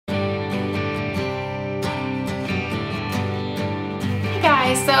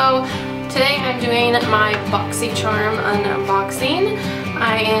Hi, so today I'm doing my Boxycharm unboxing.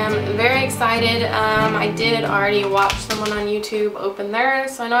 I am very excited. I did already watch someone on YouTube open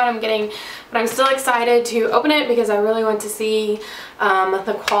theirs, so I know what I'm getting, but I'm still excited to open it because I really want to see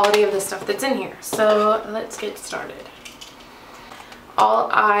the quality of the stuff that's in here. So let's get started. All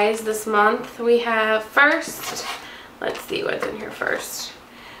eyes this month. We have first, let's see what's in here first.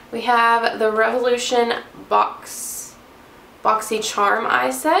 We have the Revolution Boxycharm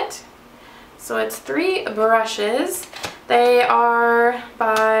eye set. So it's 3 brushes. They are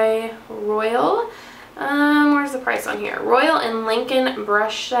by Royal. Where's the price on here? Royal and Lincoln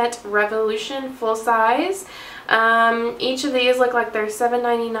Brush Set Revolution full size. Each of these look like they're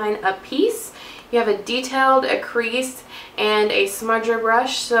 $7.99 a piece. You have a detailed, a crease, and a smudger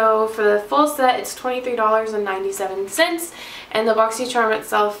brush. So for the full set, it's $23.97, and the Boxycharm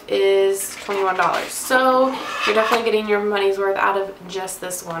itself is $21. So you're definitely getting your money's worth out of just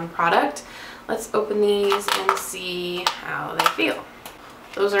this one product. Let's open these and see how they feel.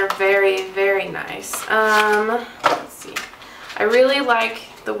 Those are very, very nice. Let's see. I really like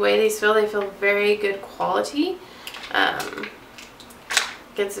the way these feel. They feel very good quality.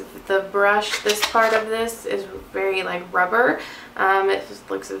 Gets the brush, this part of this is very like rubber. It just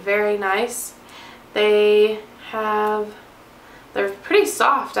looks very nice. They're pretty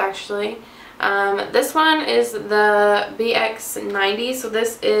soft actually. This one is the BX90, so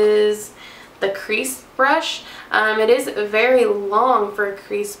this is the crease brush. It is very long for a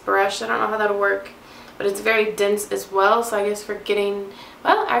crease brush. I don't know how that'll work, but it's very dense as well, so I guess for getting,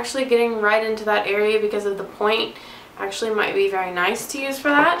 well, actually getting right into that area because of the point actually might be very nice to use for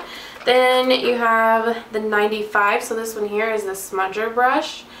that. Then you have the 95, so this one here is the smudger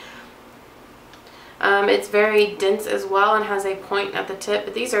brush. It's very dense as well and has a point at the tip,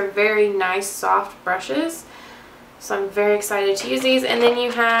 but these are very nice soft brushes, so I'm very excited to use these. And then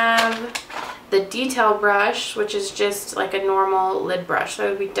you have the detail brush, which is just like a normal lid brush, so I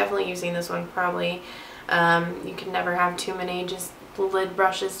would be definitely using this one probably. You can never have too many just lid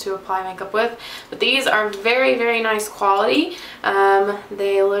brushes to apply makeup with, but these are very, very nice quality.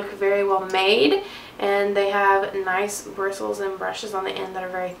 They look very well made, and they have nice bristles and brushes on the end that are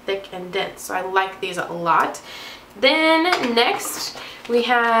very thick and dense, so I like these a lot. Then next we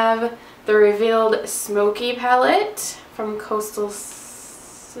have the Revealed Smoky palette from Coastal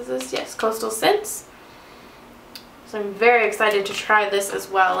Scents. So I'm very excited to try this as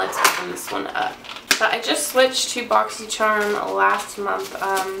well. Let's open this one up. So I just switched to Boxycharm last month,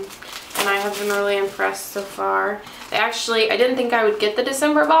 and I have been really impressed so far. I didn't think I would get the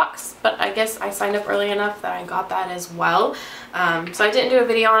December box, but I guess I signed up early enough that I got that as well. So I didn't do a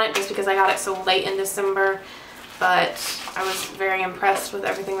video on it just because I got it so late in December, but I was very impressed with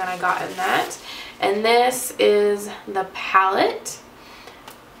everything that I got in that. And this is the palette.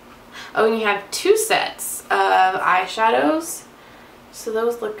 Oh, and you have 2 sets of eyeshadows. So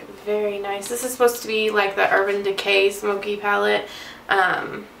those look very nice. This is supposed to be like the Urban Decay Smoky palette.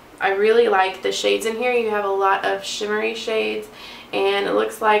 I really like the shades in here. You have a lot of shimmery shades, and it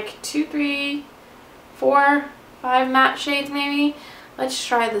looks like 2, 3, 4, 5 matte shades maybe. Let's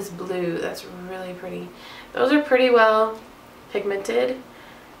try this blue. That's really pretty. Those are pretty well pigmented,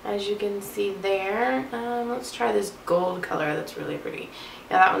 as you can see there. Let's try this gold color. That's really pretty.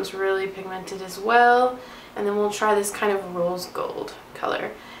 Yeah, that one's really pigmented as well. And then we'll try this kind of rose gold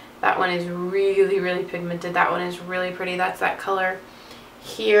color. That one is really, really pigmented. That one is really pretty. That's that color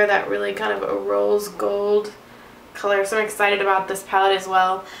here, that really kind of a rose gold color. So I'm excited about this palette as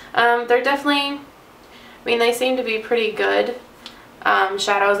well. They're definitely, I mean, they seem to be pretty good.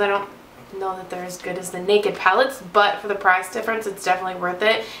 Shadows, I don't know that they're as good as the Naked palettes, but for the price difference, it's definitely worth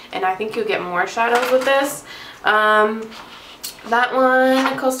it. And I think you'll get more shadows with this. That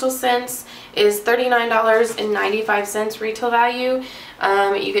one, Coastal Scents, is $39.95 retail value.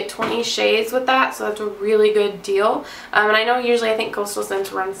 You get 20 shades with that, so that's a really good deal. And I know usually I think Coastal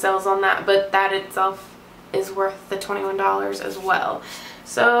Scents run sales on that, but that itself is worth the $21 as well.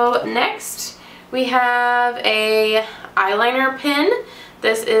 So next we have a eyeliner pen.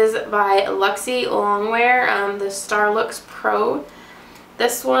 This is by Luxie Longwear, the Starlooks Pro.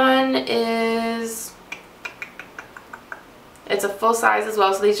 This one is, it's a full size as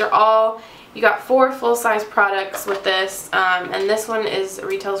well, so these are all, you got 4 full-size products with this, and this one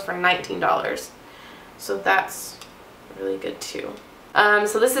retails for $19. So that's really good too.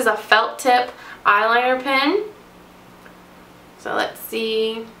 So this is a felt tip eyeliner pen. So let's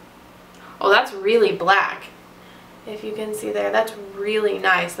see. Oh, that's really black. If you can see there, that's really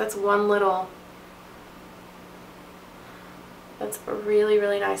nice. That's one little, that's really,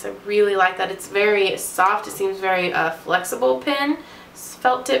 really nice. I really like that. It's very soft. It seems very flexible pen.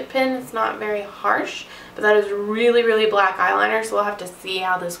 felt tip pen. It's not very harsh, but that is really, really black eyeliner, so we'll have to see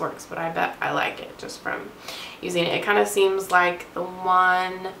how this works, but I bet I like it just from using it. It kind of seems like the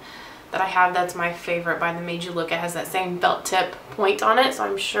one that I have that's my favorite by the Made You Look. It has that same felt tip point on it, so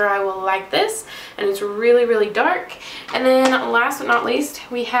I'm sure I will like this, and it's really, really dark. And then last but not least,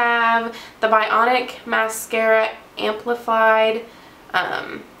 we have the Bionic Mascara Amplified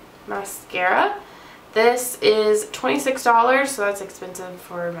Mascara. This is $26, so that's expensive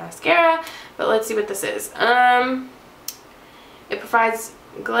for mascara, but let's see what this is. It provides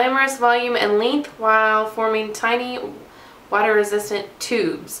glamorous volume and length while forming tiny water-resistant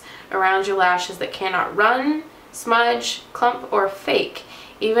tubes around your lashes that cannot run, smudge, clump, or fake.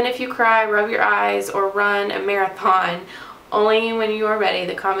 Even if you cry, rub your eyes, or run a marathon, only when you are ready,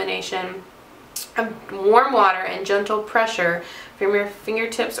 the combination of warm water and gentle pressure from your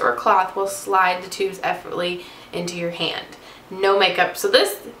fingertips or cloth will slide the tubes effortlessly into your hand. No makeup. So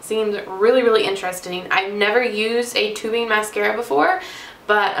this seems really, really interesting. I've never used a tubing mascara before,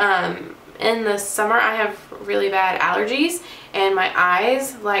 but in the summer I have really bad allergies and my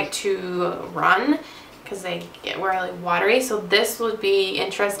eyes like to run because they get really watery, so this would be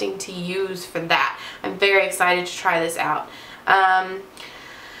interesting to use for that. I'm very excited to try this out.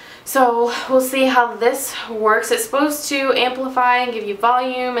 So we'll see how this works. It's supposed to amplify and give you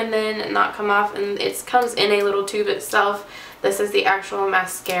volume and then not come off, and it comes in a little tube itself. This is the actual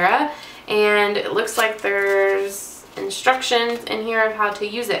mascara, and it looks like there's instructions in here of how to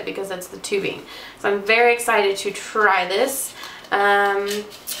use it because it's the tubing. So I'm very excited to try this.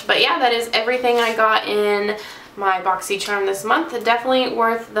 But yeah, that is everything I got in my Boxycharm this month. Definitely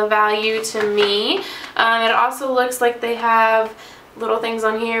worth the value to me. It also looks like they have little things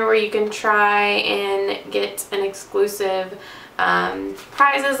on here where you can try and get an exclusive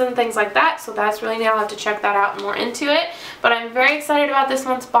prizes and things like that, so that's really neat. I'll have to check that out more into it, but I'm very excited about this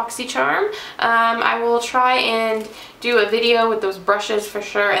month's Boxycharm. I will try and do a video with those brushes for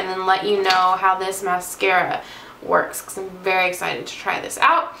sure and then let you know how this mascara works because I'm very excited to try this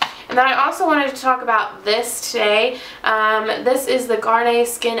out. And then I also wanted to talk about this today. This is the Garnier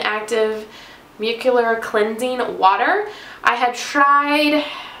Skin Active Mucular Cleansing Water. I had tried,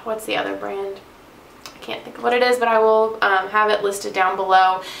 what's the other brand? I can't think of what it is, but I will have it listed down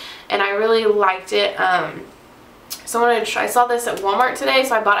below, and I really liked it. So I wanted to try, I saw this at Walmart today,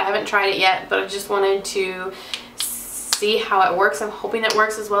 so I haven't tried it yet, but I just wanted to see how it works. I'm hoping it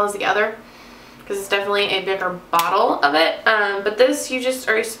works as well as the other because it's definitely a bigger bottle of it. But this you just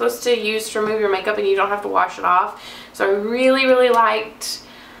are supposed to use to remove your makeup and you don't have to wash it off. So I really, really liked,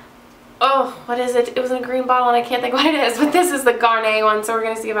 oh, what is it? It was in a green bottle and I can't think what it is, but this is the Garnier one, so we're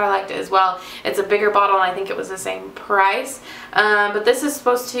going to see if I liked it as well. It's a bigger bottle and I think it was the same price. But this is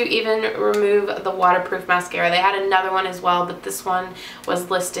supposed to even remove the waterproof mascara. They had another one as well, but this one was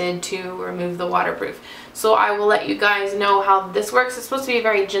listed to remove the waterproof. So I will let you guys know how this works. It's supposed to be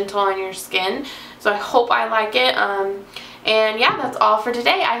very gentle on your skin, so I hope I like it. And yeah, that's all for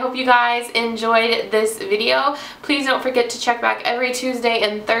today. I hope you guys enjoyed this video. Please don't forget to check back every Tuesday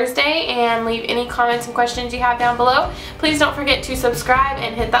and Thursday and leave any comments and questions you have down below. Please don't forget to subscribe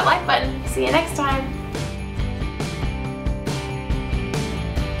and hit that like button. See you next time.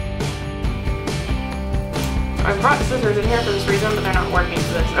 I brought scissors in here for this reason, but they're not working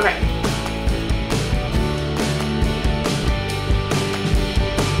for this. Okay.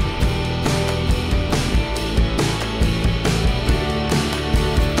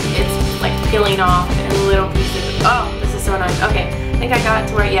 Peeling off in little pieces. Oh, this is so annoying. Okay, I think I got it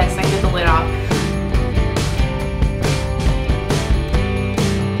to where, yes, I get the lid off.